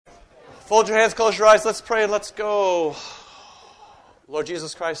Fold your hands, close your eyes, let's pray and let's go. Lord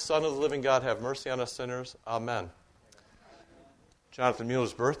Jesus Christ, Son of the living God, have mercy on us sinners. Amen. Jonathan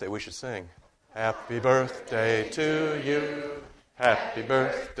Mueller's birthday, we should sing. Happy birthday to you. Happy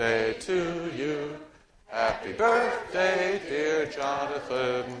birthday to you. Happy birthday, dear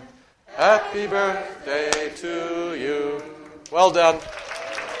Jonathan. Happy birthday to you. Well done.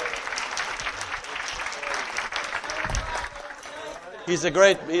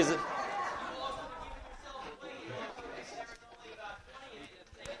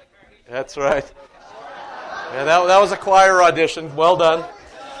 That's right. Yeah, that was a choir audition. Well done.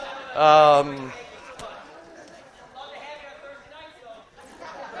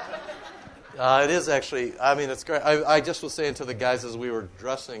 It is actually, it's great. I just was saying to the guys as we were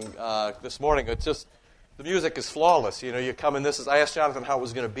dressing this morning, it's just, the music is flawless. You come in, I asked Jonathan how it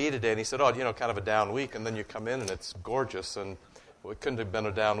was going to be today, and he said, kind of a down week, and then you come in and it's gorgeous, and it couldn't have been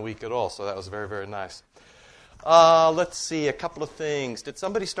a down week at all, so that was very, very nice. Let's see, a couple of things. Did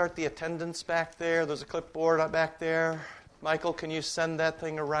somebody start the attendance back there? There's a clipboard back there. Michael, can you send that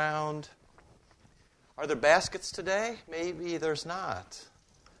thing around? Are there baskets today? Maybe there's not.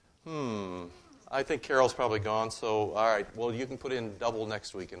 I think Carol's probably gone, so all right. Well, you can put in double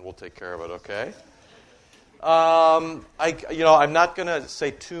next week, and we'll take care of it, okay? I'm not going to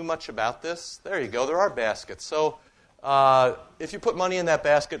say too much about this. There you go. There are baskets. So if you put money in that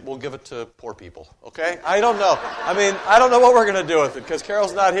basket, we'll give it to poor people, okay? I don't know. I don't know what we're going to do with it because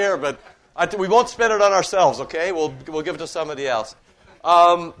Carol's not here, but we won't spend it on ourselves, okay? We'll give it to somebody else.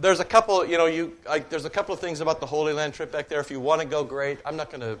 There's a couple, there's a couple of things about the Holy Land trip back there. If you want to go, great. I'm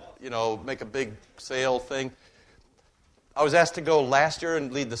not going to, make a big sale thing. I was asked to go last year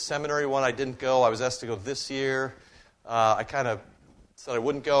and lead the seminary one. I didn't go. I was asked to go this year. I kind of said I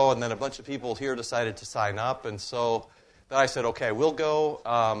wouldn't go, and then a bunch of people here decided to sign up, and so then I said, okay, we'll go.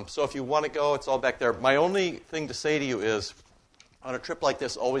 So if you want to go, it's all back there. My only thing to say to you is, on a trip like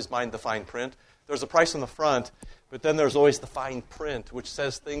this, always mind the fine print. There's a price on the front, but then there's always the fine print, which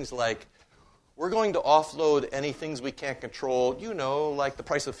says things like, we're going to offload any things we can't control, like the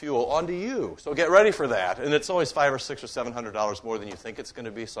price of fuel, onto you. So get ready for that. And it's always $500 or $600 or $700 more than you think it's going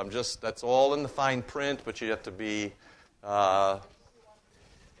to be. So that's all in the fine print, but you have to be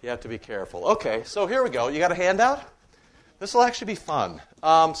careful. Okay, so here we go. You got a handout? This will actually be fun.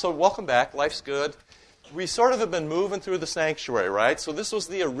 So welcome back. Life's good. We sort of have been moving through the sanctuary, right? So this was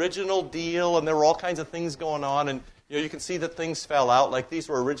the original deal, and there were all kinds of things going on, and you can see that things fell out. Like these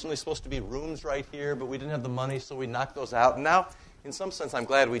were originally supposed to be rooms right here, but we didn't have the money, so we knocked those out. And now, in some sense, I'm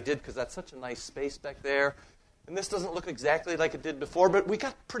glad we did, because that's such a nice space back there. And this doesn't look exactly like it did before, but we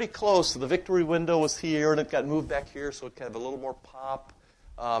got pretty close. So the Victory window was here, and it got moved back here, so it kind of a little more pop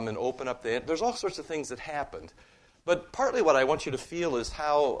and open up the end. There's all sorts of things that happened. But partly what I want you to feel is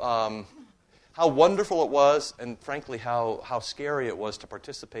how wonderful it was, and frankly, how scary it was to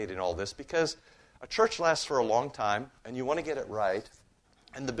participate in all this, because a church lasts for a long time, and you want to get it right,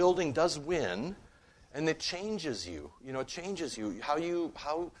 and the building does win, and it changes you. It changes you.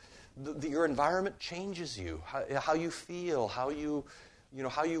 Your environment changes you. How you feel, how you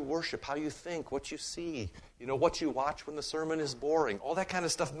worship, how you think, what you see, what you watch when the sermon is boring. All that kind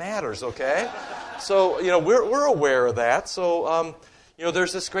of stuff matters, okay? So, we're aware of that. So,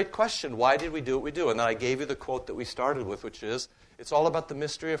 there's this great question, why did we do what we do? And then I gave you the quote that we started with, which is, it's all about the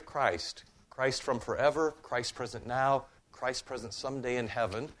mystery of Christ. Christ from forever, Christ present now, Christ present someday in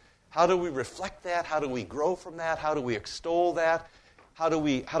heaven. How do we reflect that? How do we grow from that? How do we extol that? How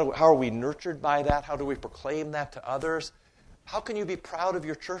are we nurtured by that? How do we proclaim that to others? How can you be proud of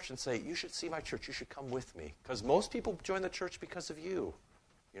your church and say, you should see my church, you should come with me? Because most people join the church because of you.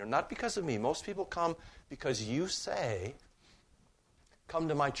 Not because of me. Most people come because you say, come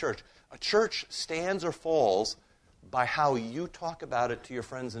to my church. A church stands or falls by how you talk about it to your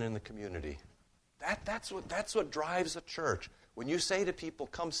friends and in the community. That's what drives a church. When you say to people,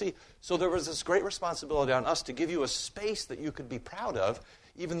 come see. So there was this great responsibility on us to give you a space that you could be proud of,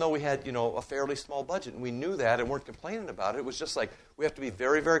 even though we had, a fairly small budget. And we knew that and weren't complaining about it. It was just like, we have to be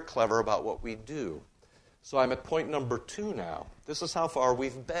very, very clever about what we do. So I'm at point number 2 now. This is how far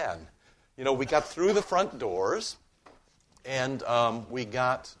we've been. We got through the front doors, and we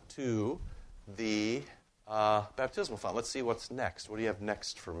got to the baptismal font. Let's see what's next. What do you have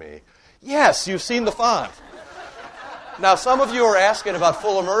next for me? Yes, you've seen the font. Now, some of you are asking about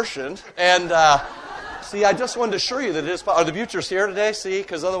full immersion, and see, I just wanted to assure you that it is. Are the Butchers here today? See,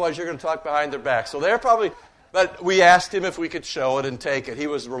 because otherwise you're going to talk behind their back. So they're probably, but we asked him if we could show it and take it. He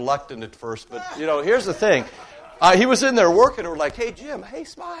was reluctant at first, but here's the thing. He was in there working, and we're like, hey, Jim, hey,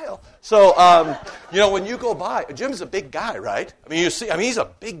 smile. So, when you go by, Jim's a big guy, right? He's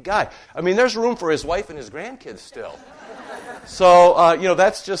a big guy. There's room for his wife and his grandkids still. So,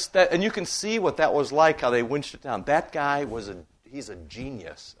 that's just that. And you can see what that was like, how they winched it down. That guy he's a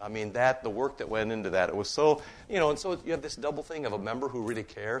genius. The work that went into that, it was so, and so you have this double thing of a member who really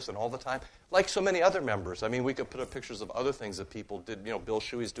cares and all the time, like so many other members. We could put up pictures of other things that people did. Bill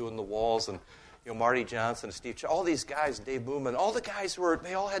Shuey's doing the walls, and Marty Johnson and Steve, all these guys, Dave Booman, all the guys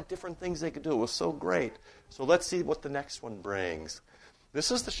they all had different things they could do. It was so great. So let's see what the next one brings. This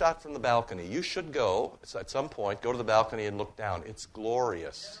is the shot from the balcony. You should go, at some point, go to the balcony and look down. It's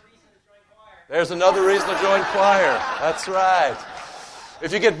glorious. There's another reason to join choir. That's right.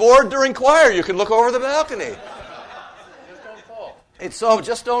 If you get bored during choir, you can look over the balcony. Just don't fall.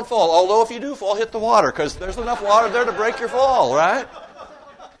 Just don't fall. Although if you do fall, hit the water, because there's enough water there to break your fall, right?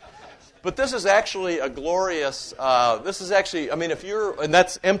 But this is actually a glorious, and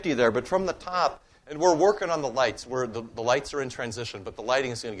that's empty there, but from the top, and we're working on the lights, where the lights are in transition, but the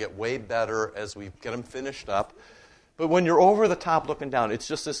lighting is going to get way better as we get them finished up. But when you're over the top looking down, it's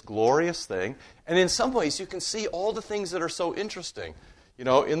just this glorious thing. And in some ways, you can see all the things that are so interesting.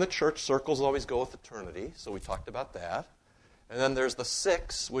 In the church, circles always go with eternity, so we talked about that. And then there's the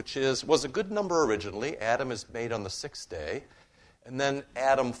 6, which was a good number originally. Adam is made on the 6th day. And then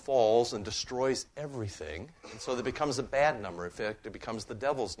Adam falls and destroys everything. And so it becomes a bad number. In fact, it becomes the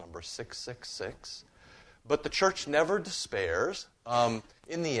devil's number, 666. But the church never despairs.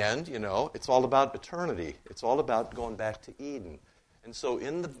 In the end, it's all about eternity. It's all about going back to Eden. And so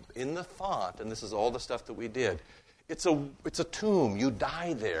in the font, and this is all the stuff that we did, it's a tomb. You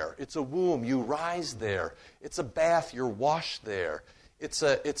die there. It's a womb. You rise there. It's a bath. You're washed there.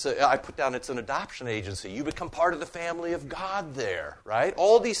 I put down it's an adoption agency. You become part of the family of God there, right?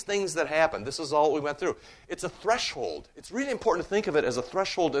 All these things that happen. This is all we went through. It's a threshold. It's really important to think of it as a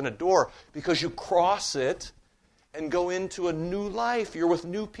threshold and a door because you cross it and go into a new life. You're with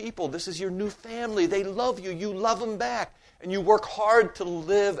new people. This is your new family. They love you. You love them back. And you work hard to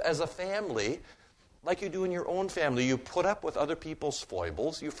live as a family like you do in your own family. You put up with other people's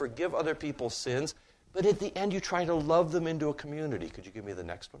foibles. You forgive other people's sins. But at the end, you try to love them into a community. Could you give me the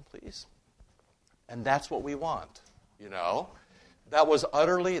next one, please? And that's what we want, That was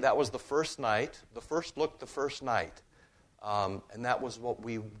the first night, the first look, the first night. And that was what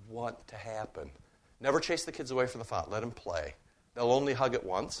we want to happen. Never chase the kids away from the font. Let them play. They'll only hug it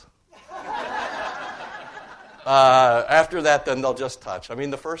once. After that, then they'll just touch.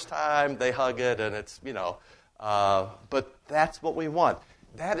 The first time they hug it, and it's, but that's what we want.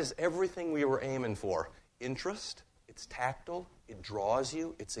 That is everything we were aiming for. Interest, it's tactile, it draws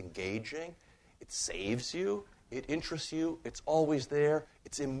you, it's engaging, it saves you, it interests you, it's always there,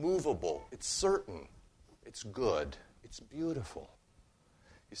 it's immovable, it's certain, it's good, it's beautiful.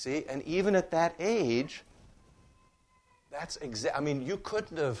 You see, and even at that age, that's we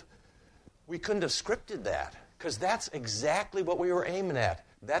couldn't have scripted that, because that's exactly what we were aiming at.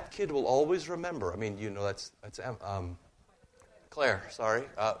 That kid will always remember. That's Claire, sorry.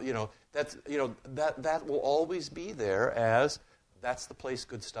 That will always be there as that's the place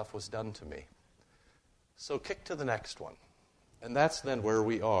good stuff was done to me. So kick to the next one. And that's then where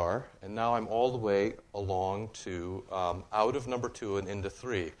we are. And now I'm all the way along to out of number 2 and into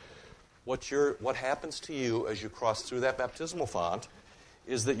 3. What happens to you as you cross through that baptismal font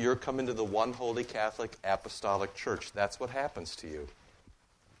is that you're coming to the one holy Catholic Apostolic Church. That's what happens to you.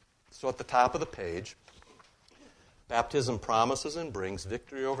 So at the top of the page, baptism promises and brings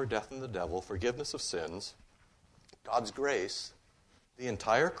victory over death and the devil, forgiveness of sins, God's grace, the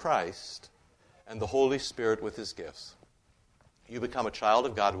entire Christ, and the Holy Spirit with his gifts. You become a child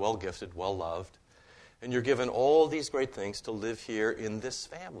of God, well gifted, well loved, and you're given all these great things to live here in this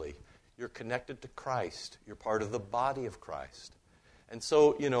family. You're connected to Christ. You're part of the body of Christ. And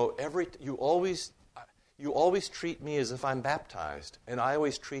so, you always treat me as if I'm baptized, and I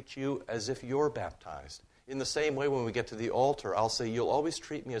always treat you as if you're baptized. In the same way, when we get to the altar, I'll say, you'll always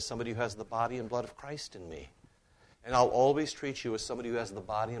treat me as somebody who has the body and blood of Christ in me. And I'll always treat you as somebody who has the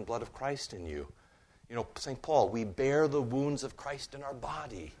body and blood of Christ in you. St. Paul, we bear the wounds of Christ in our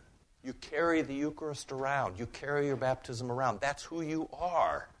body. You carry the Eucharist around. You carry your baptism around. That's who you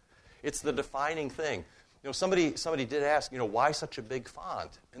are. It's the defining thing. Somebody did ask, why such a big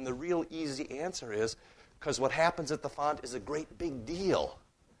font? And the real easy answer is because what happens at the font is a great big deal.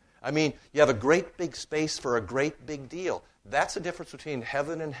 You have a great big space for a great big deal. That's the difference between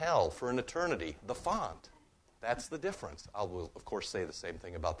heaven and hell for an eternity. The font. That's the difference. I will, of course, say the same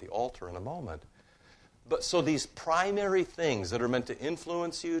thing about the altar in a moment. But so these primary things that are meant to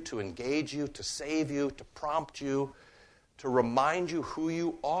influence you, to engage you, to save you, to prompt you, to remind you who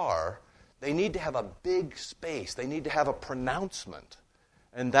you are, they need to have a big space. They need to have a pronouncement.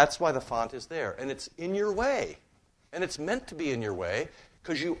 And that's why the font is there. And it's in your way. And it's meant to be in your way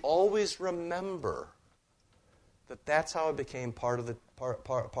because you always remember that that's how it became part of the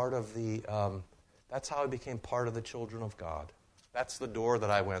that's how I became part of the children of God. That's the door that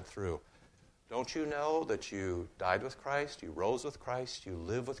I went through. Don't you know that you died with Christ, you rose with Christ, you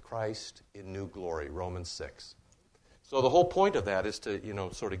live with Christ in new glory, Romans 6. So the whole point of that is to,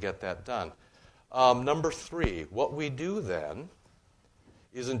 sort of get that done. Number 3, what we do then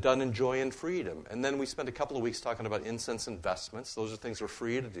isn't done in joy and freedom. And then we spent a couple of weeks talking about incense investments. Those are things we're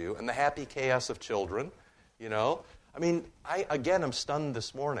free to do. And the happy chaos of children, I'm stunned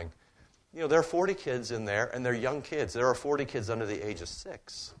this morning. There are 40 kids in there, and they're young kids. There are 40 kids under the age of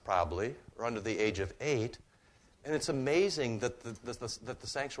 6, probably, or under the age of 8. And it's amazing that the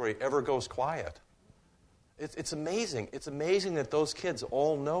sanctuary ever goes quiet. It's amazing. It's amazing that those kids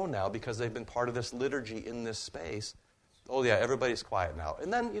all know now, because they've been part of this liturgy in this space, oh yeah, everybody's quiet now.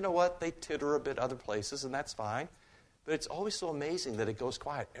 And then, you know what, they titter a bit other places, and that's fine. But it's always so amazing that it goes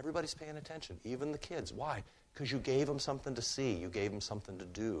quiet. Everybody's paying attention, even the kids. Why? Because you gave them something to see. You gave them something to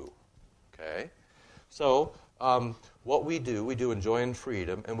do. Okay? So what we do in joy and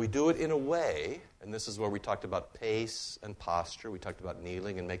freedom, and we do it in a way, and this is where we talked about pace and posture. We talked about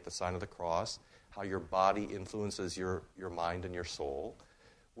kneeling and make the sign of the cross, how your body influences your mind and your soul.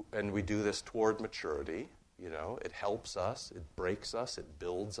 And we do this toward maturity. It helps us, it breaks us, it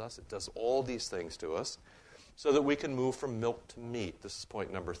builds us, it does all these things to us so that we can move from milk to meat. This is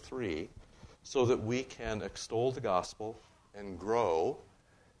point number 3, so that we can extol the gospel and grow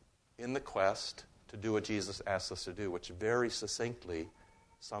in the quest to do what Jesus asks us to do, which very succinctly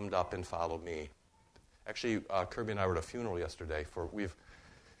summed up in follow me. Actually, Kirby and I were at a funeral yesterday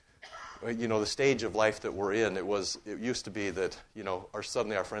the stage of life that we're in, it used to be that,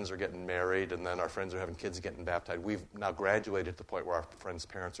 suddenly our friends are getting married, and then our friends are having kids getting baptized. We've now graduated to the point where our friends'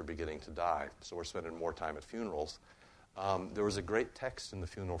 parents are beginning to die, so we're spending more time at funerals. There was a great text in the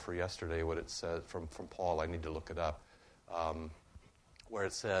funeral for yesterday, what it said from Paul, I need to look it up, where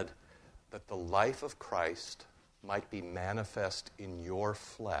it said that the life of Christ might be manifest in your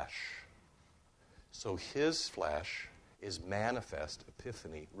flesh. So his flesh is manifest,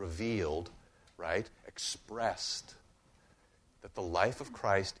 epiphany, revealed, right, expressed. That the life of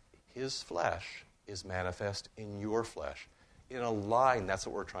Christ, his flesh, is manifest in your flesh. In a line, that's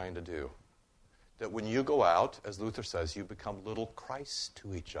what we're trying to do. That when you go out, as Luther says, you become little Christs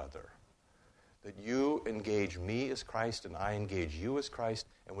to each other. That you engage me as Christ and I engage you as Christ,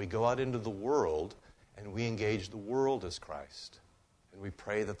 and we go out into the world and we engage the world as Christ. And we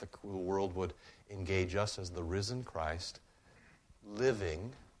pray that the world would engage us as the risen Christ,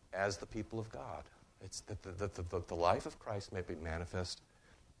 living as the people of God. It's that the life of Christ may be manifest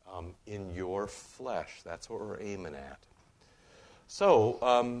in your flesh. That's what we're aiming at.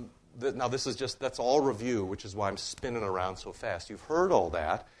 So, now that's all review, which is why I'm spinning around so fast. You've heard all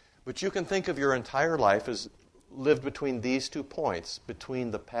that, but you can think of your entire life as lived between these 2 points,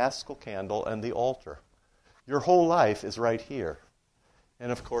 between the Paschal candle and the altar. Your whole life is right here.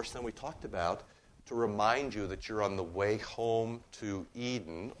 And of course, then we talked about to remind you that you're on the way home to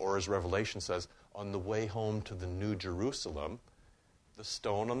Eden, or as Revelation says, on the way home to the New Jerusalem. The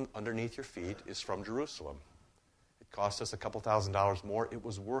stone underneath your feet is from Jerusalem. It cost us a couple $1,000s more. It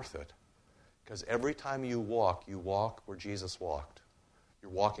was worth it. Because every time you walk where Jesus walked.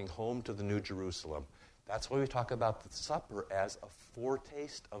 You're walking home to the New Jerusalem. That's why we talk about the supper as a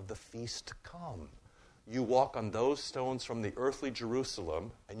foretaste of the feast to come. You walk on those stones from the earthly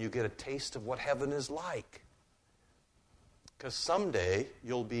Jerusalem, and you get a taste of what heaven is like. Because someday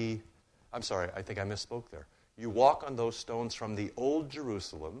I think I misspoke there. You walk on those stones from the old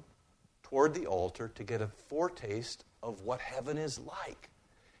Jerusalem toward the altar to get a foretaste of what heaven is like.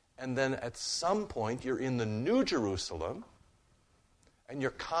 And then at some point, you're in the New Jerusalem, and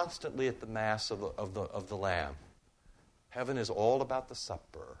you're constantly at the Mass of the Lamb. Heaven is all about the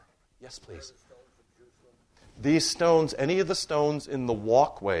supper. Yes, please. These stones, any of the stones in the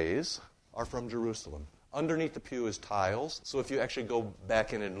walkways are from Jerusalem. Underneath the pew is tiles. So if you actually go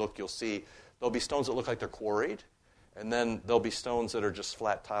back in and look, you'll see there'll be stones that look like they're quarried. And then there'll be stones that are just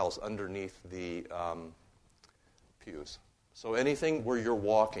flat tiles underneath the pews. So anything where you're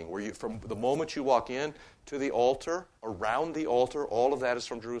walking, from the moment you walk in to the altar, around the altar, all of that is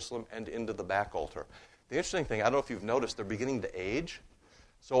from Jerusalem and into the back altar. The interesting thing, I don't know if you've noticed, they're beginning to age.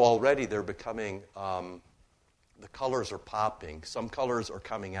 So already they're becoming... the colors are popping. Some colors are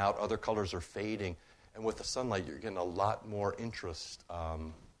coming out. Other colors are fading. And with the sunlight, you're getting a lot more interest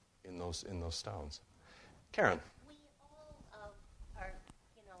in those stones. Karen. We all are,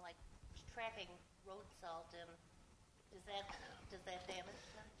 like trapping road salt, and does that damage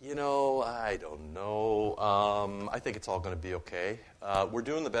them? I don't know. I think it's all going to be okay. We're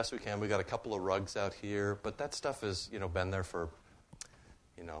doing the best we can. We got a couple of rugs out here, but that stuff has, been there for,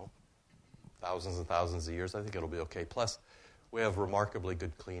 thousands and thousands of years. I think it'll be okay. Plus, we have remarkably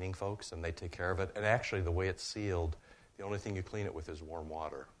good cleaning folks, and they take care of it. And actually, the way it's sealed, the only thing you clean it with is warm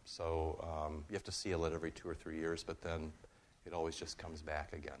water. So you have to seal it every 2 or 3 years, but then it always just comes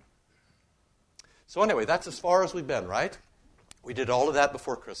back again. So anyway, that's as far as we've been, right? We did all of that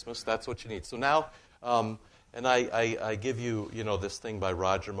before Christmas. That's what you need. So now, and I give you, this thing by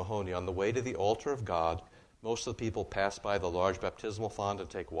Roger Mahoney. On the way to the altar of God, most of the people pass by the large baptismal font and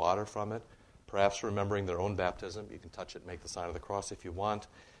take water from it, perhaps remembering their own baptism. You can touch it and make the sign of the cross if you want.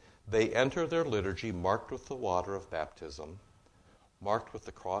 They enter their liturgy marked with the water of baptism, marked with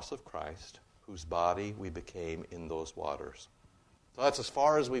the cross of Christ, whose body we became in those waters. So that's as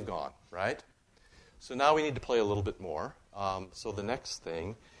far as we've gone, right? So now we need to play a little bit more. So the next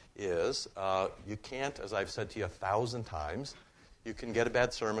thing is you can't, as I've said to you 1,000 times, you can get a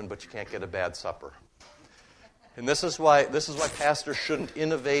bad sermon, but you can't get a bad supper. And this is why pastors shouldn't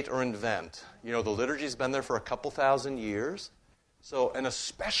innovate or invent. The liturgy's been there for a couple thousand years. So, and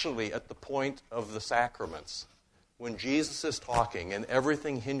especially at the point of the sacraments, when Jesus is talking and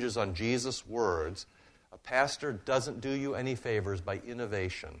everything hinges on Jesus' words, a pastor doesn't do you any favors by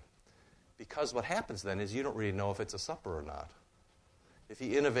innovation. Because what happens then is you don't really know if it's a supper or not. If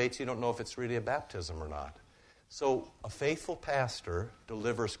he innovates, you don't know if it's really a baptism or not. So a faithful pastor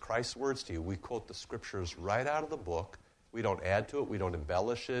delivers Christ's words to you. We quote the scriptures right out of the book. We don't add to it. We don't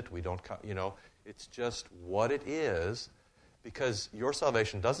embellish it. We don't, it's just what it is, because your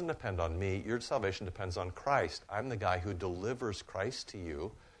salvation doesn't depend on me. Your salvation depends on Christ. I'm the guy who delivers Christ to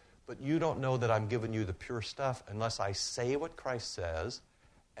you, but you don't know that I'm giving you the pure stuff unless I say what Christ says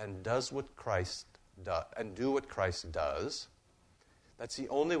and does what Christ does and do what Christ does. That's the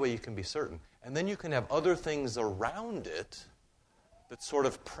only way you can be certain. And then you can have other things around it that sort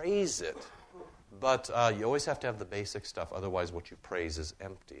of praise it. But you always have to have the basic stuff, otherwise what you praise is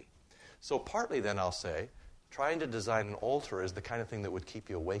empty. So partly then I'll say, trying to design an altar is the kind of thing that would keep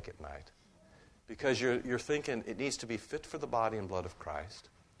you awake at night. Because you're thinking it needs to be fit for the body and blood of Christ.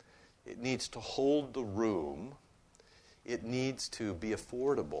 It needs to hold the room. It needs to be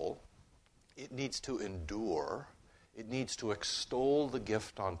affordable. It needs to endure. It needs to extol the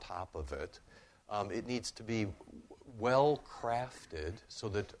gift on top of it. It needs to be well crafted so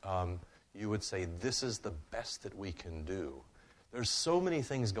that you would say, this is the best that we can do. There's so many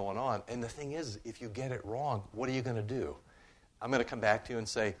things going on. And the thing is, if you get it wrong, what are you going to do? I'm going to come back to you and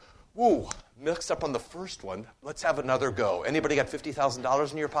say, whoa, mixed up on the first one. Let's have another go. Anybody got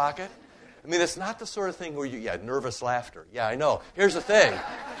 $50,000 in your pocket? I mean, it's not the sort of thing where nervous laughter. Yeah, I know. Here's the thing.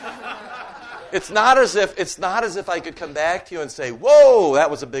 It's not as if I could come back to you and say, whoa,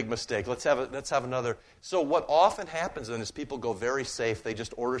 that was a big mistake. Let's have another. So what often happens then is people go very safe. They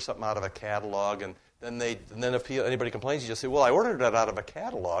just order something out of a catalog, and then if anybody complains, you just say, well, I ordered that out of a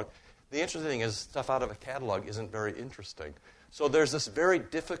catalog. The interesting thing is stuff out of a catalog isn't very interesting. So there's this very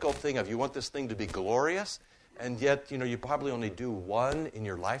difficult thing of you want this thing to be glorious, and yet you probably only do one in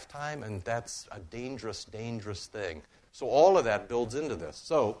your lifetime, and that's a dangerous, dangerous thing. So all of that builds into this.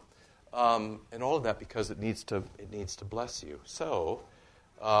 So. And all of that because it needs to bless you. So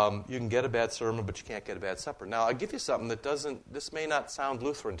you can get a bad sermon, but you can't get a bad supper. Now, I'll give you something that this may not sound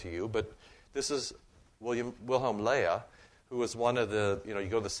Lutheran to you, but this is Wilhelm Leah, who was one of the, you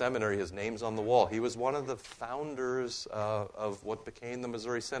go to the seminary, his name's on the wall. He was one of the founders of what became the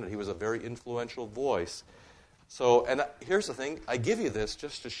Missouri Synod. He was a very influential voice. So, and here's the thing. I give you this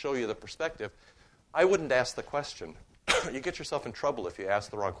just to show you the perspective. I wouldn't ask the question. You get yourself in trouble if you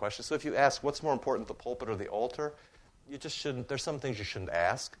ask the wrong question. So if you ask, what's more important, the pulpit or the altar, you just shouldn't. There's some things you shouldn't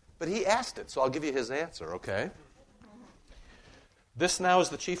ask. But he asked it, so I'll give you his answer, okay? This now is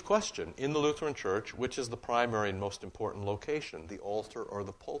the chief question. In the Lutheran Church, which is the primary and most important location, the altar or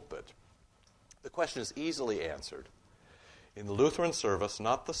the pulpit? The question is easily answered. In the Lutheran service,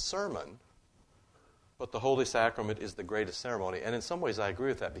 not the sermon, but the Holy Sacrament is the greatest ceremony. And in some ways I agree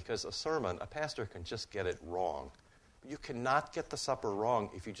with that, because a pastor can just get it wrong. You cannot get the supper wrong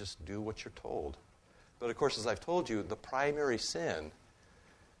if you just do what you're told. But of course, as I've told you, the primary sin,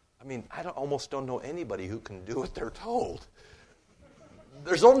 I almost don't know anybody who can do what they're told.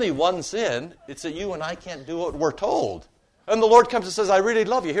 There's only one sin. It's that you and I can't do what we're told. And the Lord comes and says, I really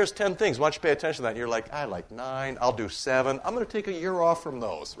love you. Here's 10 things. Why don't you pay attention to that? And you're like, I like 9. I'll do 7. I'm going to take a year off from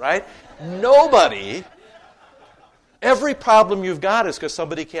those, right? Nobody. Every problem you've got is because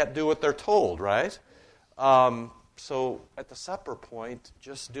somebody can't do what they're told, right? So at the supper point,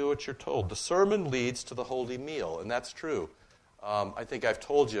 just do what you're told. The sermon leads to the holy meal, and that's true. I think I've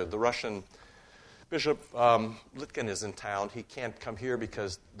told you, the Russian Bishop Litkin is in town. He can't come here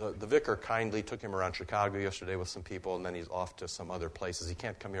because the vicar kindly took him around Chicago yesterday with some people, and then he's off to some other places. He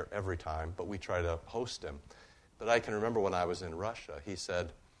can't come here every time, but we try to host him. But I can remember when I was in Russia, he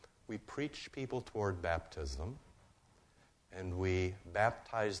said, we preach people toward baptism, and we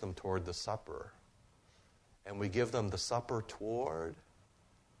baptize them toward the supper, and we give them the supper toward,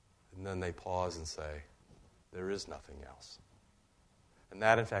 and then they pause and say, there is nothing else. And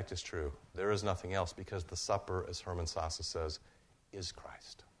that, in fact, is true. There is nothing else because the supper, as Herman Sasse says, is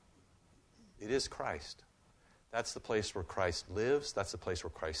Christ. It is Christ. That's the place where Christ lives. That's the place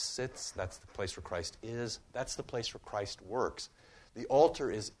where Christ sits. That's the place where Christ is. That's the place where Christ works. The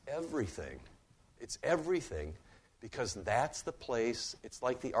altar is everything. It's everything because that's the place. It's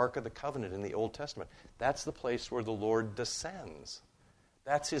like the Ark of the Covenant in the Old Testament. That's the place where the Lord descends.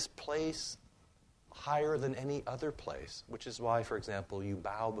 That's his place higher than any other place, which is why, for example, you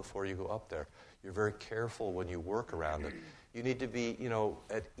bow before you go up there. You're very careful when you work around it. You need to be,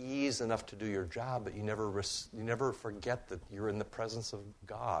 at ease enough to do your job, but you never forget that you're in the presence of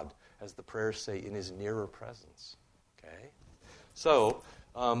God, as the prayers say, in his nearer presence. Okay? So,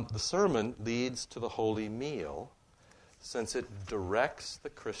 the sermon leads to the holy meal, since it directs the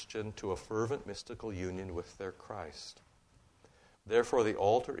Christian to a fervent mystical union with their Christ. Therefore, the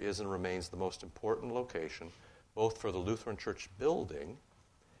altar is and remains the most important location, both for the Lutheran Church building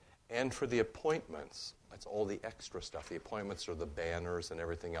and for the appointments. That's all the extra stuff. The appointments are the banners and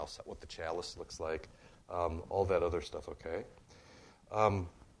everything else, what the chalice looks like, all that other stuff, okay?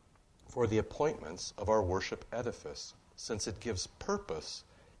 For the appointments of our worship edifice, since it gives purpose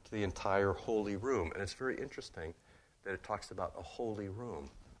to the entire holy room. And it's very interesting that it talks about a holy room,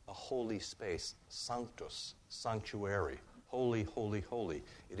 a holy space, sanctus, sanctuary. Holy, holy, holy.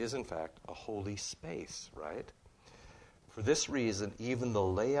 It is, in fact, a holy space, right? For this reason, even the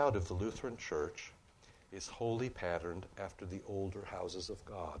layout of the Lutheran Church is wholly patterned after the older houses of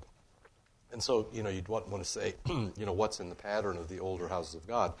God. And so, you'd want to say, what's in the pattern of the older houses of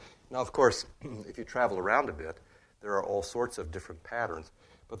God? Now, of course, if you travel around a bit, there are all sorts of different patterns,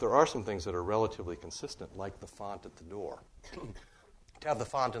 but there are some things that are relatively consistent, like the font at the door. To have the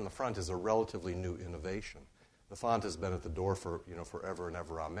font in the front is a relatively new innovation. The font has been at the door for, forever and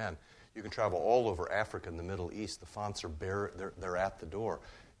ever, amen. You can travel all over Africa and the Middle East. The fonts are bare, they're at the door.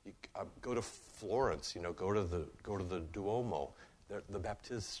 You go to Florence, go to the Duomo. The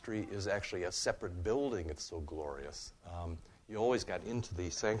baptistry is actually a separate building. It's so glorious. You always got into the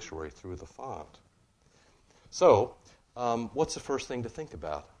sanctuary through the font. So, what's the first thing to think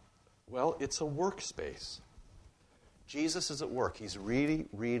about? Well, it's a workspace. Jesus is at work. He's really,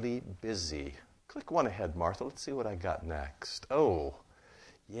 really busy. Click one ahead, Martha. Let's see what I got next. Oh,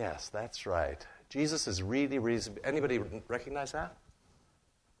 yes, that's right. Jesus is really, really... Anybody recognize that?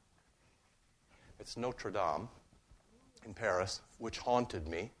 It's Notre Dame in Paris, which haunted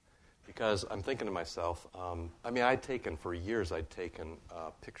me because I'm thinking to myself, for years I'd taken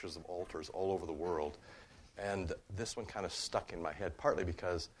pictures of altars all over the world, and this one kind of stuck in my head, partly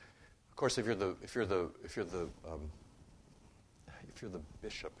because, of course, if you're the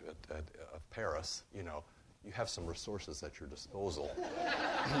bishop of Paris, you have some resources at your disposal,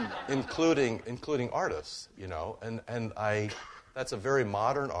 including artists, and that's a very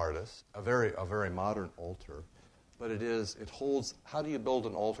modern artist, a very modern altar, but it holds. How do you build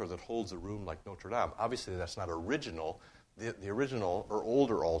an altar that holds a room like Notre Dame? Obviously, that's not original. The original or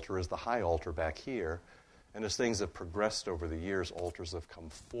older altar is the high altar back here, and as things have progressed over the years, altars have come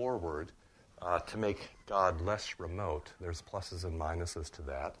forward to make God less remote. There's pluses and minuses to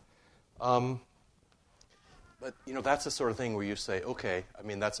that. But, that's the sort of thing where you say, okay,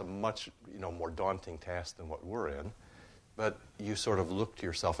 that's a much, more daunting task than what we're in. But you sort of look to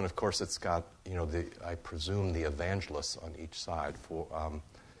yourself, and of course it's got, I presume the evangelists on each side, 4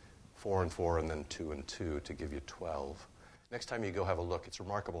 and 4, and then 2 and 2 to give you 12. Next time you go have a look, it's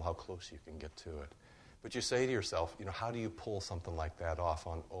remarkable how close you can get to it. But you say to yourself, how do you pull something like that off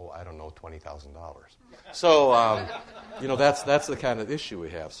on, $20,000? So, that's the kind of issue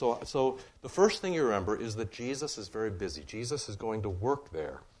we have. So the first thing you remember is that Jesus is very busy. Jesus is going to work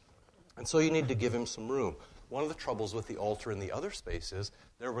there. And so you need to give him some room. One of the troubles with the altar in the other space is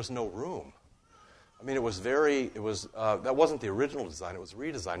there was no room. I mean, that wasn't the original design, it was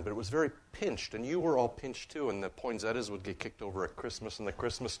redesigned, but it was very pinched, and you were all pinched too, and the poinsettias would get kicked over at Christmas and the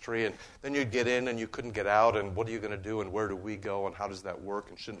Christmas tree, and then you'd get in and you couldn't get out, and what are you going to do, and where do we go, and how does that work,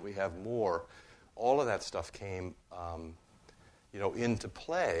 and shouldn't we have more? All of that stuff came, into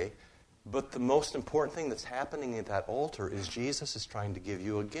play, but the most important thing that's happening at that altar is Jesus is trying to give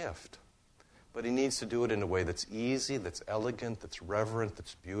you a gift. But he needs to do it in a way that's easy, that's elegant, that's reverent,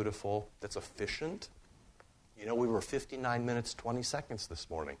 that's beautiful, that's efficient. We were 59 minutes, 20 seconds this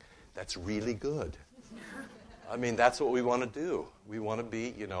morning. That's really good. I mean, that's what we want to do. We want to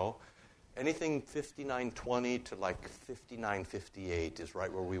be, anything 59:20 to like 59:58 is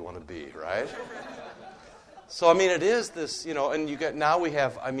right where we want to be, right? So, I mean, it is this, and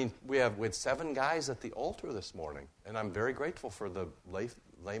we had 7 guys at the altar this morning, and I'm very grateful for the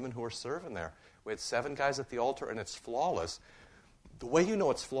laymen who are serving there. We had 7 guys at the altar, and it's flawless. The way you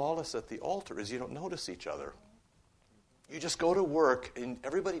know it's flawless at the altar is you don't notice each other. You just go to work, and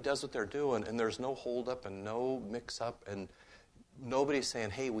everybody does what they're doing, and there's no holdup and no mix-up, and nobody's saying,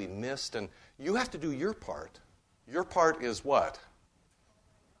 hey, we missed, and you have to do your part. Your part is what?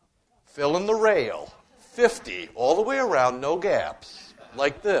 Fill in the rail. 50, all the way around, no gaps,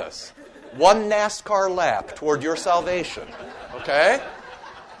 like this. 1 NASCAR lap toward your salvation, okay?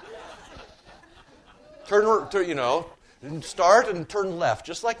 Start and turn left,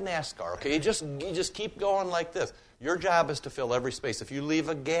 just like NASCAR, okay? You just keep going like this. Your job is to fill every space. If you leave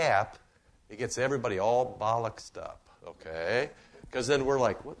a gap, it gets everybody all bollocksed up, okay? Because then we're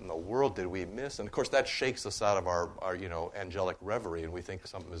like, what in the world did we miss? And, of course, that shakes us out of our angelic reverie, and we think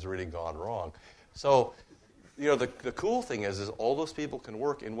something has really gone wrong. So, the cool thing is all those people can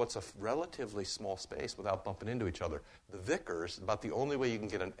work in what's a relatively small space without bumping into each other. The vicars, about the only way you can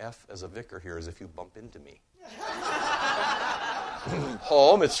get an F as a vicar here is if you bump into me.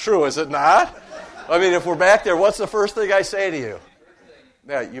 Home, it's true, is it not? I mean, if we're back there, what's the first thing I say to you?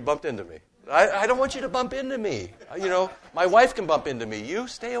 Yeah, you bumped into me. I don't want you to bump into me. My wife can bump into me. You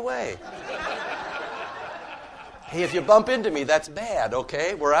stay away. Hey, if you bump into me, that's bad,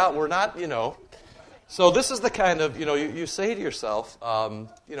 okay? We're out. We're not, So this is the kind of, you say to yourself,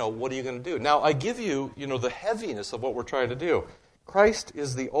 what are you going to do? Now, I give you, the heaviness of what we're trying to do. Christ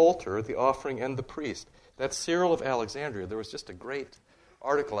is the altar, the offering, and the priest. That's Cyril of Alexandria. There was just a great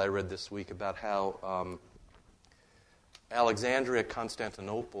article I read this week about how Alexandria,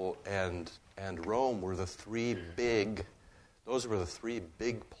 Constantinople, and Rome were the 3 big. Those were the 3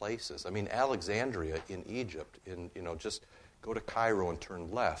 big places. I mean, Alexandria in Egypt, just go to Cairo and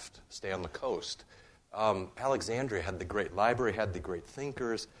turn left, stay on the coast. Alexandria had the great library, had the great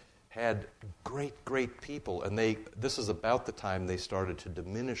thinkers, had great people, and this is about the time they started to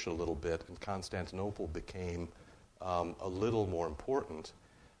diminish a little bit, and Constantinople became a little more important.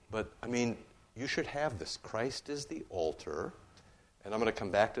 But, I mean, you should have this. Christ is the altar, and I'm going to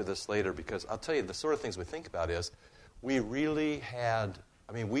come back to this later because I'll tell you, the sort of things we think about is we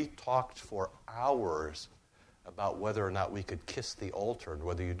talked for hours about whether or not we could kiss the altar and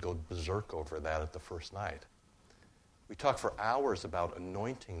whether you'd go berserk over that at the first night. We talked for hours about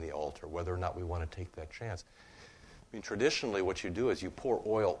anointing the altar, whether or not we want to take that chance. I mean, traditionally what you do is you pour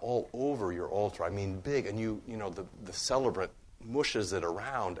oil all over your altar. I mean, big, and the celebrant mushes it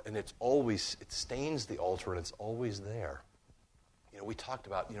around, and it stains the altar, and it's always there. We talked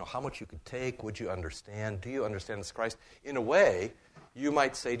about, how much you could take. Would you understand? Do you understand this Christ? In a way, you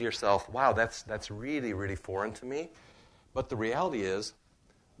might say to yourself, wow, that's really, really foreign to me. But the reality is,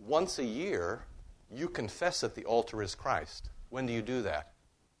 once a year, you confess that the altar is Christ. When do you do that?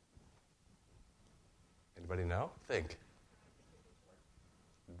 Anybody know? Think.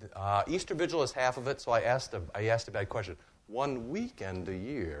 Easter Vigil is half of it, so I asked a bad question. One weekend a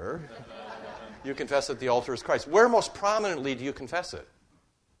year, you confess that the altar is Christ. Where most prominently do you confess it?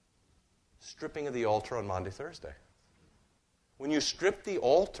 Stripping of the altar on Maundy, Thursday. When you strip the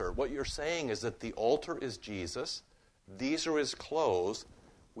altar, what you're saying is that the altar is Jesus. These are his clothes.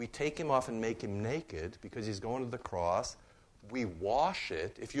 We take him off and make him naked because he's going to the cross. We wash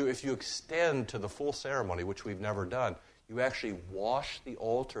it. If you extend to the full ceremony, which we've never done, you actually wash the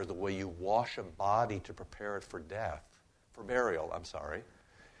altar the way you wash a body to prepare it for burial.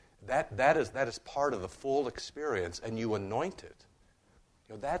 That is part of the full experience, and you anoint it.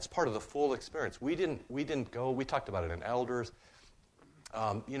 That's part of the full experience. We didn't go. We talked about it in elders.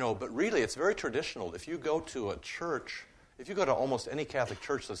 But really, it's very traditional. If you go to a church, if you go to almost any Catholic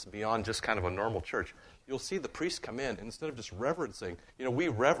church that's beyond just kind of a normal church, you'll see the priest come in, and instead of just reverencing, we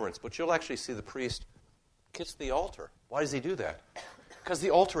reverence, but you'll actually see the priest kiss the altar. Why does he do that? Because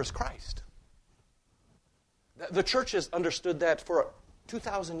the altar is Christ. The church has understood that for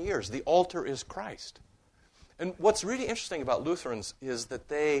 2,000 years. The altar is Christ. And what's really interesting about Lutherans is that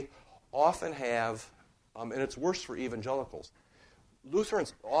they often have, and it's worse for evangelicals,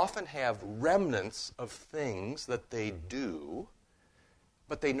 Lutherans often have remnants of things that they do,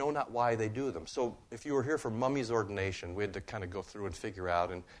 but they know not why they do them. So if you were here for Mummy's ordination, we had to kind of go through and figure out,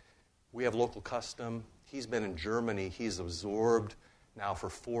 and we have local custom. He's been in Germany. He's absorbed now for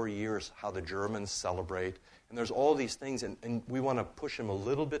 4 years how the Germans celebrate. And there's all these things, and we want to push him a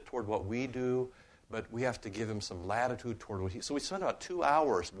little bit toward what we do, but we have to give him some latitude toward what he... So we spent about 2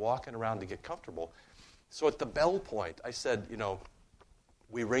 hours walking around to get comfortable. So at the bell point, I said,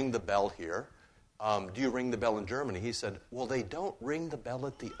 we ring the bell here. Do you ring the bell in Germany? He said, well, they don't ring the bell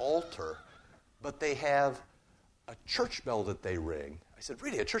at the altar, but they have a church bell that they ring. I said,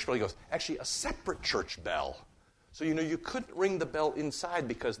 really, a church bell? He goes, actually, a separate church bell. So, you couldn't ring the bell inside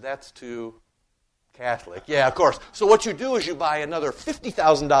because that's too Catholic. Yeah, of course. So what you do is you buy another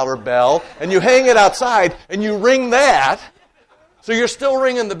 $50,000 bell, and you hang it outside, and you ring that. So you're still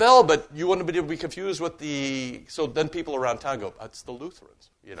ringing the bell, but you wouldn't be confused with the... So then people around town go, it's the Lutherans,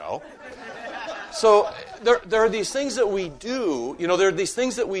 So there are these things that we do, there are these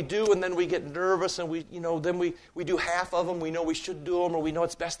things that we do, and then we get nervous, and then we do half of them. We know we should do them, or we know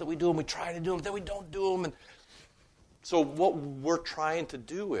it's best that we do them. We try to do them, then we don't do them. And so what we're trying to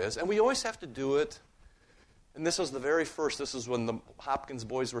do is, and we always have to do it, and this was the very first, this is when the Hopkins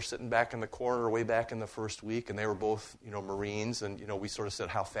boys were sitting back in the corner way back in the first week, and they were both, Marines, and, we sort of said,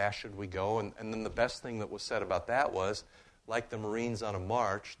 how fast should we go? And then the best thing that was said about that was, like the Marines on a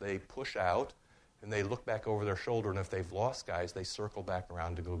march, they push out, and they look back over their shoulder, and if they've lost guys, they circle back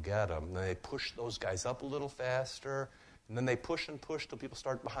around to go get them. And then they push those guys up a little faster, and then they push and push till people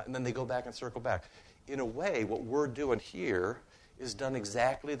start behind, and then they go back and circle back. In a way, what we're doing here is done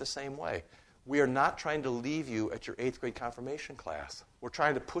exactly the same way. We are not trying to leave you at your 8th grade confirmation class. We're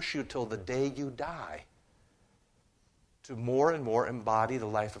trying to push you till the day you die to more and more embody the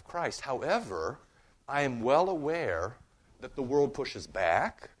life of Christ. However, I am well aware that the world pushes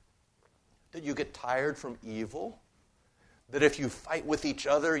back, that you get tired from evil, that if you fight with each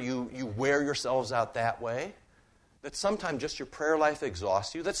other, you wear yourselves out that way, that sometimes just your prayer life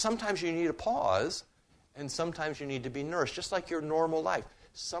exhausts you, that sometimes you need a pause, and sometimes you need to be nourished, just like your normal life.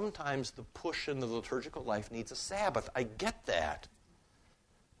 Sometimes the push in the liturgical life needs a Sabbath. I get that.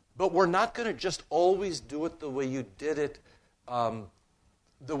 But we're not going to just always do it the way you did it,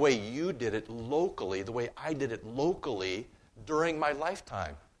 locally, the way I did it locally during my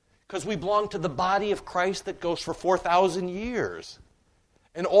lifetime. Because we belong to the body of Christ that goes for 4,000 years.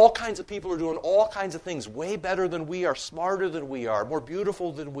 And all kinds of people are doing all kinds of things way better than we are, smarter than we are, more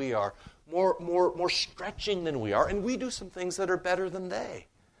beautiful than we are, more stretching than we are, and we do some things that are better than they.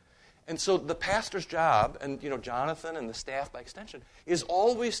 And so the pastor's job, and Jonathan and the staff by extension, is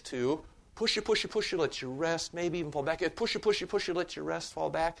always to push you, let you rest, maybe even fall back. Push you, let you rest, fall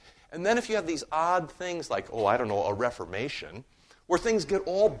back. And then if you have these odd things like, a Reformation, where things get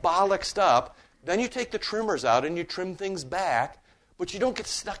all bollocksed up, then you take the trimmers out and you trim things back, but you don't get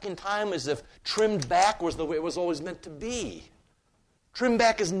stuck in time as if trimmed back was the way it was always meant to be. Trimmed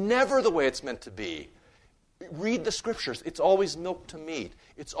back is never the way it's meant to be. Read the Scriptures. It's always milk to meat.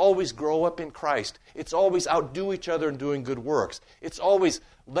 It's always grow up in Christ. It's always outdo each other in doing good works. It's always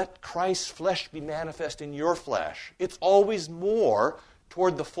let Christ's flesh be manifest in your flesh. It's always more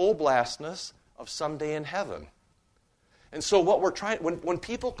toward the full blastness of someday in heaven. And so what we're trying, when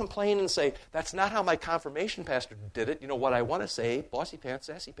people complain and say, that's not how my confirmation pastor did it, what I want to say, bossy pants,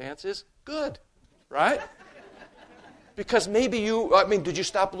 sassy pants, is good, right? Because maybe did you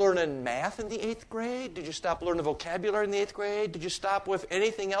stop learning math in the 8th grade? Did you stop learning vocabulary in the 8th grade? Did you stop with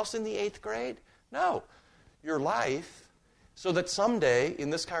anything else in the 8th grade? No. Your life, so that someday in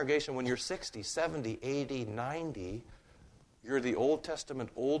this congregation when you're 60, 70, 80, 90, you're the Old Testament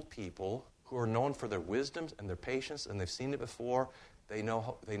old people who are known for their wisdoms and their patience, and they've seen it before. They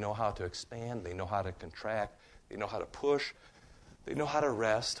know how to expand. They know how to contract. They know how to push. They know how to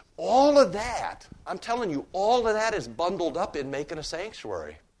rest. All of that, I'm telling you, all of that is bundled up in making a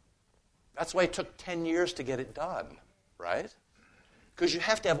sanctuary. That's why it took 10 years to get it done, right? Because you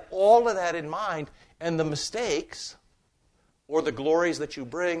have to have all of that in mind, and the mistakes or the glories that you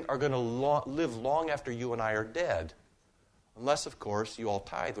bring are going to live long after you and I are dead. Unless, of course, you all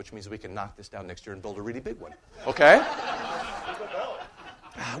tithe, which means we can knock this down next year and build a really big one. Okay? With a bell.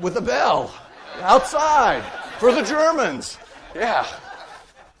 With a bell. Outside. For the Germans. Yeah.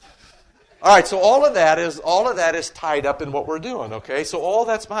 All right, so all of that is tied up in what we're doing, okay? So all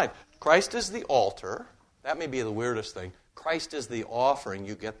that's fine. Christ is the altar. That may be the weirdest thing. Christ is the offering.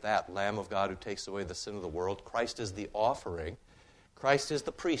 You get that, Lamb of God who takes away the sin of the world. Christ is the offering. Christ is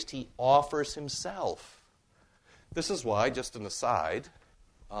the priest. He offers himself. This is why, just an aside,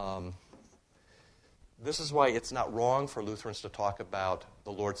 this is why it's not wrong for Lutherans to talk about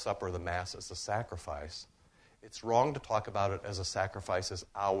the Lord's Supper or the Mass as a sacrifice. It's wrong to talk about it as a sacrifice as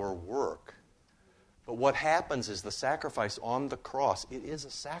our work. But what happens is the sacrifice on the cross, it is a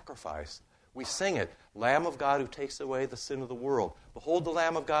sacrifice. We sing it, Lamb of God who takes away the sin of the world. Behold the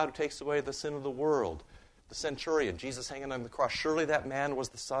Lamb of God who takes away the sin of the world. The centurion, Jesus hanging on the cross, surely that man was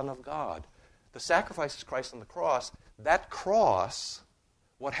the Son of God. The sacrifice is Christ on the cross. That cross,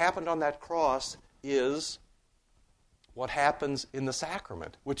 what happened on that cross is what happens in the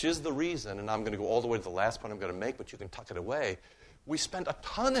sacrament, which is the reason, and I'm going to go all the way to the last point I'm going to make, but you can tuck it away. We spent a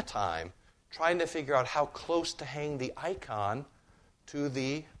ton of time trying to figure out how close to hang the icon to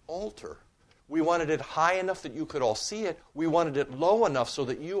the altar. We wanted it high enough that you could all see it. We wanted it low enough so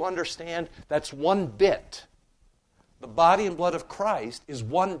that you understand that's one bit. The body and blood of Christ is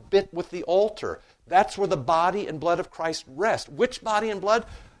one bit with the altar. That's where the body and blood of Christ rest. Which body and blood?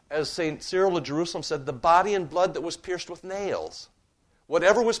 As St. Cyril of Jerusalem said, the body and blood that was pierced with nails.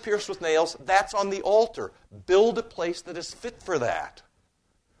 Whatever was pierced with nails, that's on the altar. Build a place that is fit for that.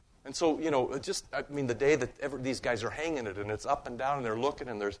 And so, the day that these guys are hanging it and it's up and down and they're looking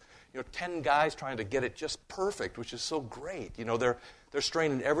and there's, 10 guys trying to get it just perfect, which is so great. They're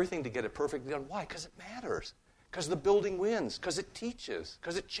straining everything to get it perfectly done. Why? Because it matters. Because the building wins. Because it teaches.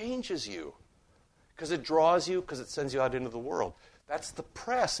 Because it changes you. Because it draws you. Because it sends you out into the world. That's the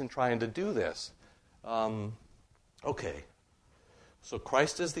press in trying to do this. Okay. So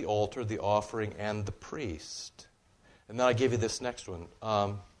Christ is the altar, the offering, and the priest. And then I gave you this next one.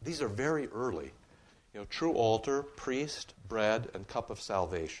 These are very early. True altar, priest, bread, and cup of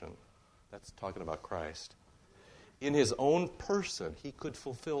salvation. That's talking about Christ. In his own person, he could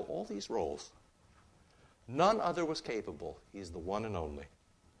fulfill all these roles. None other was capable. He is the one and only.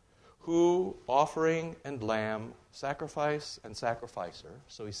 Who, offering and lamb, sacrifice and sacrificer,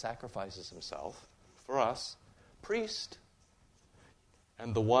 so he sacrifices himself for us, priest,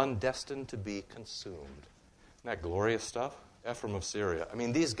 and the one destined to be consumed. Isn't that glorious stuff? Ephraim of Syria.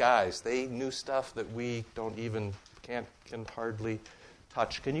 These guys, they knew stuff that we can hardly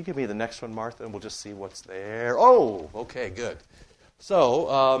touch. Can you give me the next one, Martha, and we'll just see what's there? Oh, okay, good.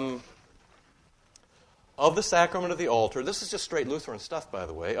 So, of the sacrament of the altar, this is just straight Lutheran stuff, by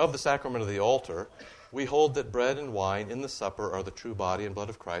the way. Of the sacrament of the altar, we hold that bread and wine in the supper are the true body and blood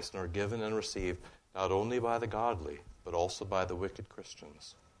of Christ and are given and received not only by the godly, but also by the wicked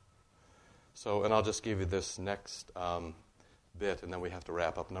Christians. So, and I'll just give you this next bit, and then we have to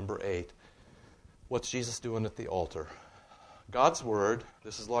wrap up. Number 8, what's Jesus doing at the altar? God's word,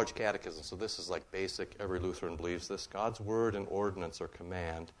 this is large catechism, so this is like basic, every Lutheran believes this. God's word and ordinance or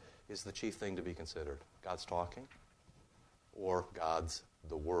command is the chief thing to be considered. God's talking, or God's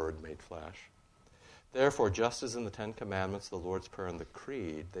the Word made flesh. Therefore, just as in the Ten Commandments, the Lord's Prayer, and the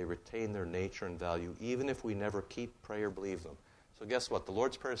Creed, they retain their nature and value, even if we never keep, pray, or believe them. So guess what? The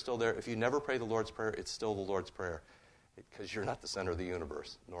Lord's Prayer is still there. If you never pray the Lord's Prayer, it's still the Lord's Prayer, because you're not the center of the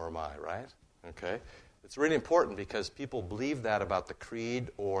universe, nor am I, right? Okay? It's really important because people believe that about the Creed,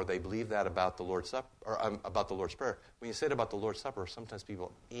 or they believe that about the Lord's Supper, or about the Lord's Prayer. When you say it about the Lord's Supper, sometimes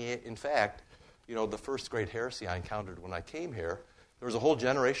people, in fact, the first great heresy I encountered when I came here, there was a whole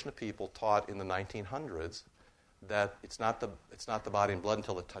generation of people taught in the 1900s that it's not the body and blood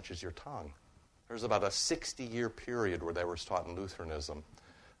until it touches your tongue. There's about a 60-year period where that was taught in Lutheranism.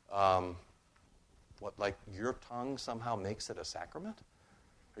 Your tongue somehow makes it a sacrament?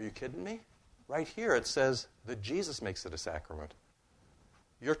 Are you kidding me? Right here it says that Jesus makes it a sacrament.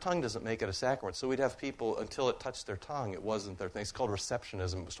 Your tongue doesn't make it a sacrament. So we'd have people, until it touched their tongue, it wasn't their thing. It's called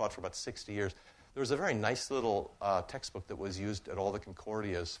receptionism. It was taught for about 60 years. There was a very nice little textbook that was used at all the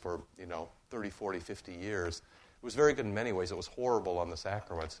Concordias for, 30, 40, 50 years. It was very good in many ways. It was horrible on the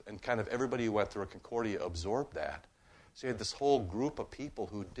sacraments. And kind of everybody who went through a Concordia absorbed that. So you had this whole group of people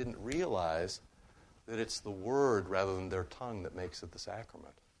who didn't realize that it's the word rather than their tongue that makes it the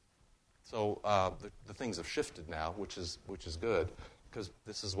sacrament. So the things have shifted now, which is good, because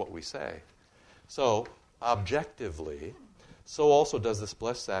this is what we say. So, objectively, so also does this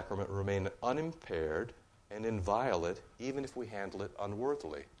blessed sacrament remain unimpaired and inviolate, even if we handle it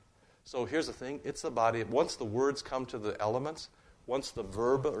unworthily. So here's the thing, it's the body. Once the words come to the elements, once the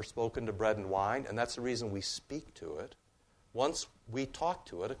verba are spoken to bread and wine, and that's the reason we speak to it, once we talk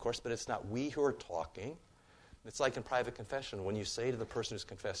to it, of course, but it's not we who are talking. It's like in private confession, when you say to the person who's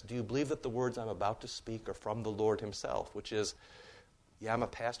confessed, do you believe that the words I'm about to speak are from the Lord himself? Which is, yeah, I'm a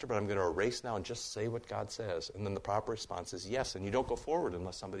pastor, but I'm going to erase now and just say what God says. And then the proper response is yes, and you don't go forward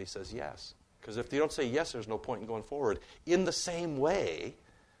unless somebody says yes. Because if you don't say yes, there's no point in going forward. In the same way,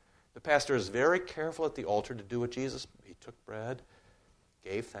 the pastor is very careful at the altar to do what Jesus. He took bread,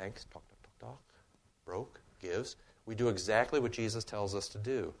 gave thanks, talk, broke, gives. We do exactly what Jesus tells us to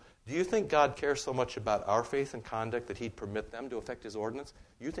do. Do you think God cares so much about our faith and conduct that he'd permit them to affect his ordinance?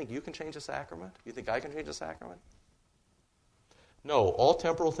 You think you can change a sacrament? You think I can change a sacrament? No, all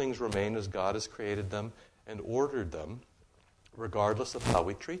temporal things remain as God has created them and ordered them, regardless of how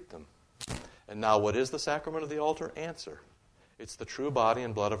we treat them. And now, what is the sacrament of the altar? Answer. It's the true body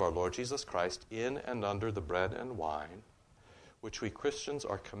and blood of our Lord Jesus Christ in and under the bread and wine, which we Christians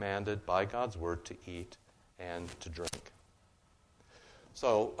are commanded by God's word to eat and to drink.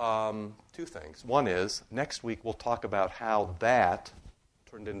 So, two things. One is, next week we'll talk about how that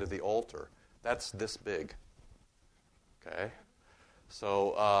turned into the altar. That's this big. Okay?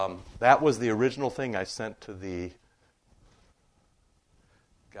 So, that was the original thing I sent to the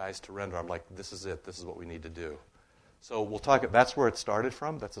guys to render. I'm like, this is it. This is what we need to do. So we'll talk. That's where it started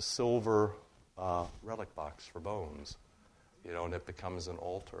from. That's a silver relic box for bones, and it becomes an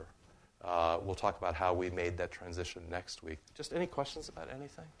altar. We'll talk about how we made that transition next week. Just any questions about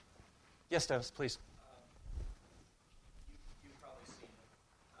anything? Yes, Dennis, please. You've probably seen it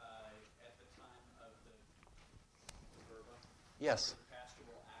at the time of the verba. Yes. The pastor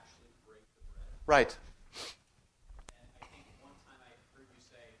will actually break the bread. Right.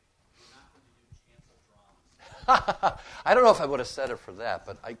 I don't know if I would have said it for that,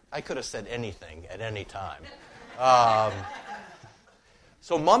 but I could have said anything at any time.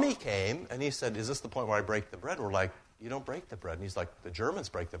 So Mummy came, and he said, is this the point where I break the bread? We're like, you don't break the bread. And he's like, the Germans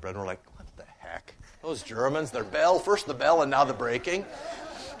break the bread. And we're like, what the heck? Those Germans, their bell, first the bell and now the breaking.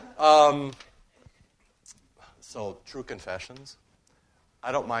 So true confessions.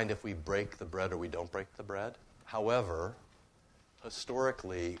 I don't mind if we break the bread or we don't break the bread. However,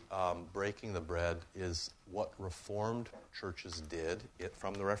 historically, breaking the bread is what Reformed churches did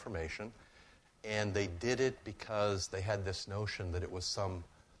from the Reformation, and they did it because they had this notion that it was some,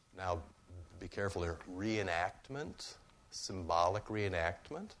 now be careful here, reenactment, symbolic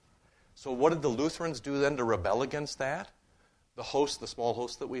reenactment. So what did the Lutherans do then to rebel against that? The small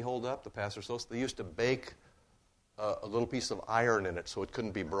host that we hold up, the pastor's host, they used to bake a little piece of iron in it so it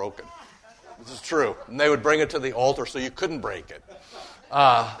couldn't be broken. This is true. And they would bring it to the altar so you couldn't break it.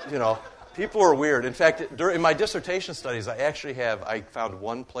 People are weird. In fact, in my dissertation studies, I found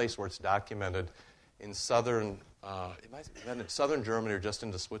one place where it's documented in southern Germany or just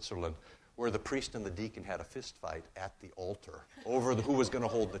into Switzerland, where the priest and the deacon had a fist fight at the altar over who was going to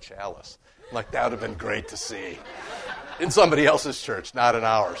hold the chalice. I'm like, that would have been great to see. In somebody else's church, not in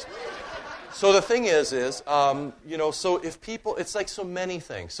ours. So the thing is, so if people, it's like so many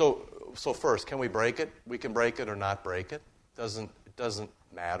things. So first, can we break it? We can break it or not break it. It doesn't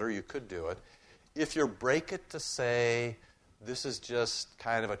matter. You could do it. If you break it to say, this is just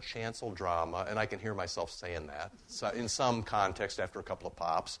kind of a chancel drama, and I can hear myself saying that so in some context after a couple of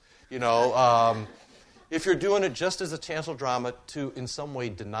pops, if you're doing it just as a chancel drama to in some way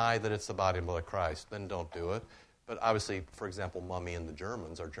deny that it's the body and blood of Christ, then don't do it. But obviously, for example, Mummy and the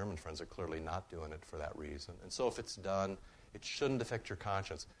Germans, our German friends, are clearly not doing it for that reason. And so if it's done, it shouldn't affect your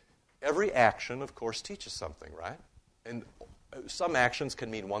conscience. Every action, of course, teaches something, right? And some actions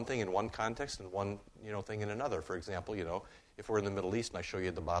can mean one thing in one context and one thing in another. For example, if we're in the Middle East and I show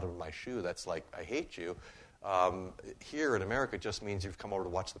you the bottom of my shoe, that's like, I hate you. Here in America, it just means you've come over to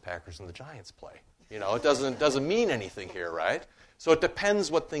watch the Packers and the Giants play. It doesn't mean anything here, right? So it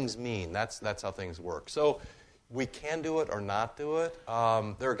depends what things mean. That's how things work. So we can do it or not do it.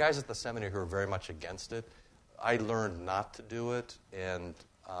 There are guys at the seminary who are very much against it. I learned not to do it, and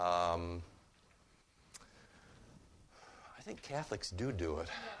I think Catholics do it.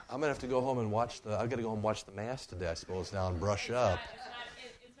 I'm going to have to go home and I've got to go home and watch the Mass today, I suppose, now and brush up.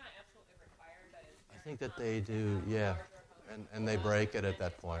 It's not absolutely required, but I think that they do, yeah. And they break it at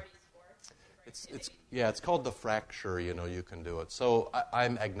that point. It's called the fracture, you can do it. So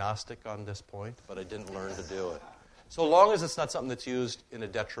I'm agnostic on this point, but I didn't learn to do it. So long as it's not something that's used in a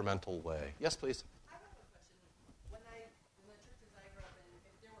detrimental way. Yes, please. I have a question. In the churches I grew up in,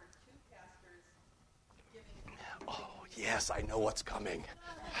 if there were two pastors giving Yes, I know what's coming.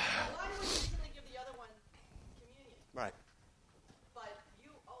 one would usually give the other one communion. Right. But you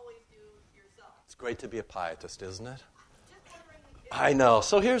always do yourself. It's great to be a pietist, isn't it? Just wondering I know.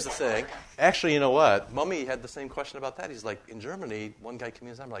 So here's the thing. Actually, you know what? Mummy had the same question about that. He's like, in Germany, one guy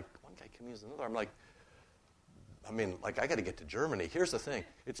communes. I'm like, one guy communes another. I'm like, I got to get to Germany. Here's the thing.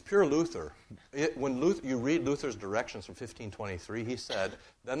 It's pure Luther. When you read Luther's directions from 1523, he said,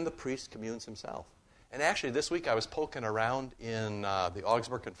 then the priest communes himself. And actually, this week I was poking around in the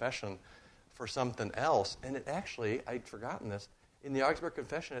Augsburg Confession for something else. And it actually, I'd forgotten this, in the Augsburg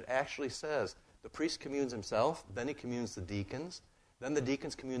Confession, it actually says the priest communes himself, then he communes the deacons, then the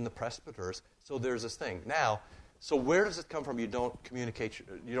deacons commune the presbyters. So there's this thing. Now, so where does it come from? You don't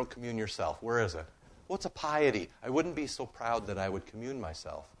commune yourself. Where is it? Well, it's a piety. I wouldn't be so proud that I would commune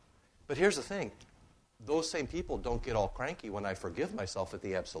myself. But here's the thing. Those same people don't get all cranky when I forgive myself at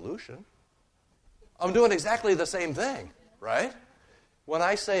the absolution. I'm doing exactly the same thing, right? When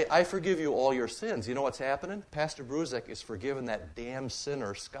I say, I forgive you all your sins, you know what's happening? Pastor Bruzek is forgiving that damn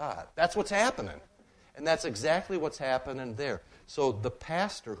sinner, Scott. That's what's happening. And that's exactly what's happening there. So the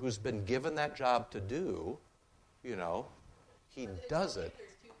pastor who's been given that job to do, he does it.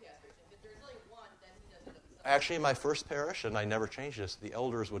 Actually, in my first parish, and I never changed this, the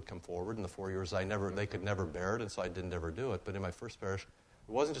elders would come forward. In the 4 years, they could never bear it, and so I didn't ever do it. But in my first parish,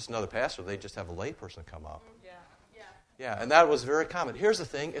 it wasn't just another pastor. They'd just have a lay person come up. Yeah, and that was very common. Here's the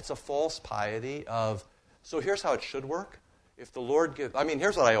thing. It's a false piety of, so here's how it should work. If the Lord gives,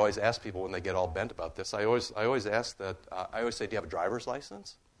 here's what I always ask people when they get all bent about this. I always ask that, I always say, do you have a driver's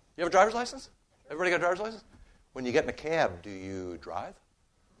license? You have a driver's license? Everybody got a driver's license? When you get in a cab, do you drive?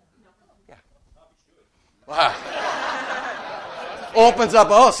 Yeah. Wow. Opens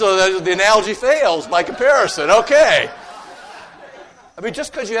up, so the analogy fails by comparison. Okay.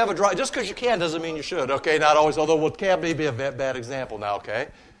 Just because you have just because you can doesn't mean you should, okay? Not always, although cab may be a bad example now, okay?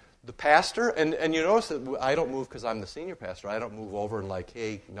 The pastor, and you notice that I don't move because I'm the senior pastor. I don't move over and like,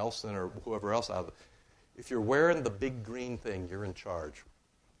 hey, Nelson or whoever else. If you're wearing the big green thing, you're in charge.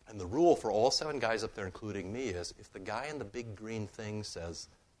 And the rule for all 7 guys up there, including me, is if the guy in the big green thing says,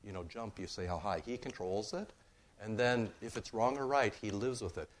 jump, you say how high. He controls it. And then if it's wrong or right, he lives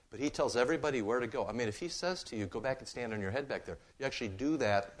with it. But he tells everybody where to go. If he says to you, go back and stand on your head back there, you actually do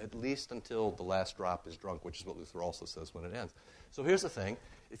that at least until the last drop is drunk, which is what Luther also says when it ends. So here's the thing.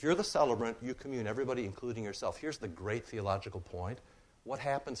 If you're the celebrant, you commune everybody, including yourself. Here's the great theological point. What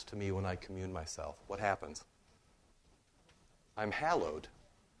happens to me when I commune myself? What happens? I'm hallowed.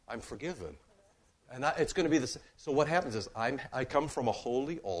 I'm forgiven. And it's going to be the same. So what happens is I come from a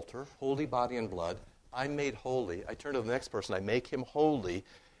holy altar, holy body and blood. I'm made holy. I turn to the next person. I make him holy.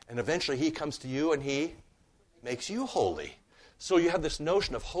 And eventually he comes to you and he makes you holy. So you have this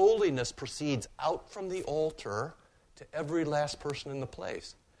notion of holiness proceeds out from the altar to every last person in the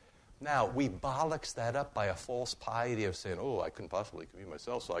place. Now, we bollocks that up by a false piety of saying, I couldn't possibly commune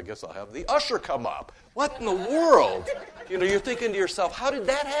myself, so I guess I'll have the usher come up. What in the world? You're thinking to yourself, how did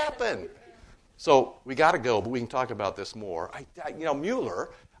that happen? So we got to go, but we can talk about this more. Mueller,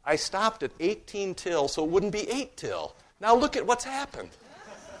 I stopped at 18 till, so it wouldn't be 8 till. Now look at what's happened.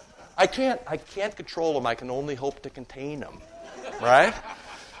 I can't control them. I can only hope to contain them. Right?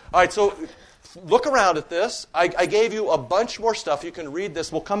 All right, so look around at this. I gave you a bunch more stuff. You can read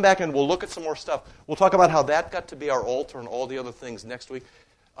this. We'll come back and we'll look at some more stuff. We'll talk about how that got to be our altar and all the other things next week.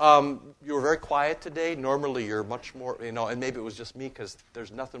 You were very quiet today. Normally you're much more, and maybe it was just me because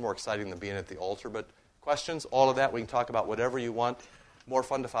there's nothing more exciting than being at the altar. But questions, all of that, we can talk about whatever you want. More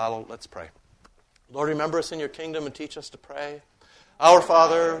fun to follow. Let's pray. Lord, remember us in your kingdom and teach us to pray. Our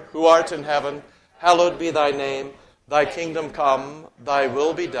Father, who art in heaven, hallowed be thy name. Thy kingdom come, thy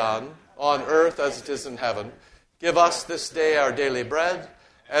will be done, on earth as it is in heaven. Give us this day our daily bread,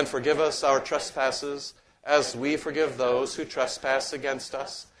 and forgive us our trespasses, as we forgive those who trespass against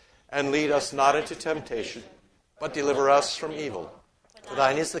us. And lead us not into temptation, but deliver us from evil. For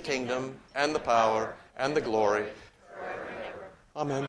thine is the kingdom, and the power, and the glory. Amen.